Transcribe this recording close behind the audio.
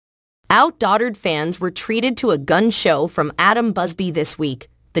Outdaughtered fans were treated to a gun show from Adam Busby this week.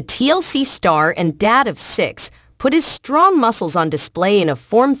 The TLC star and dad of 6 put his strong muscles on display in a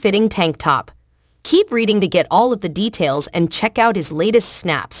form-fitting tank top. Keep reading to get all of the details and check out his latest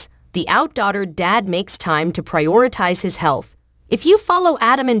snaps. The Outdaughtered dad makes time to prioritize his health. If you follow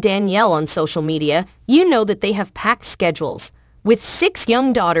Adam and Danielle on social media, you know that they have packed schedules. With 6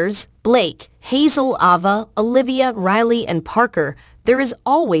 young daughters, Blake, Hazel, Ava, Olivia, Riley, and Parker, there is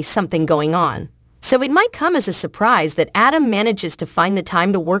always something going on. So it might come as a surprise that Adam manages to find the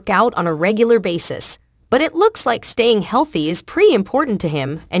time to work out on a regular basis. But it looks like staying healthy is pretty important to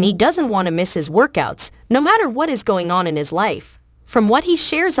him, and he doesn't want to miss his workouts, no matter what is going on in his life. From what he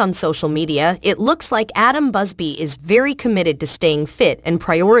shares on social media, it looks like Adam Busby is very committed to staying fit and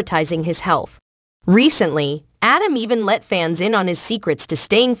prioritizing his health. Recently, Adam even let fans in on his secrets to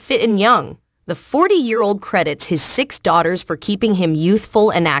staying fit and young. The 40-year-old credits his 6 daughters for keeping him youthful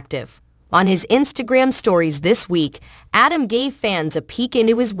and active. On his Instagram stories this week, Adam gave fans a peek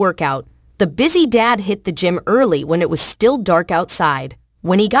into his workout. The busy dad hit the gym early when it was still dark outside.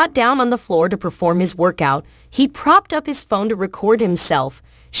 When he got down on the floor to perform his workout, he propped up his phone to record himself,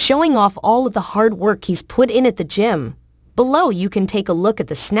 showing off all of the hard work he's put in at the gym. Below, you can take a look at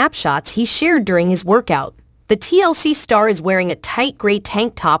the snapshots he shared during his workout. The TLC star is wearing a tight gray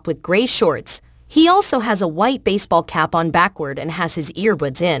tank top with gray shorts. He also has a white baseball cap on backward and has his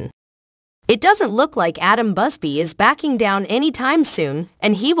earbuds in. It doesn't look like Adam Busby is backing down anytime soon,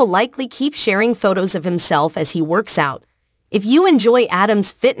 and he will likely keep sharing photos of himself as he works out. If you enjoy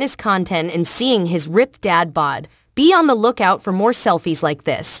Adam's fitness content and seeing his ripped dad bod, be on the lookout for more selfies like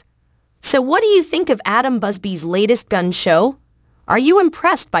this. So what do you think of Adam Busby's latest gun show? Are you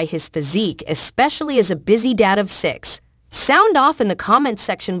impressed by his physique, especially as a busy dad of 6? Sound off in the comments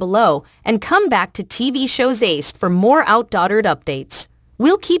section below and come back to TV Shows Ace for more Outdaughtered updates.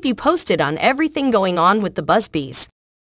 We'll keep you posted on everything going on with the Busbys.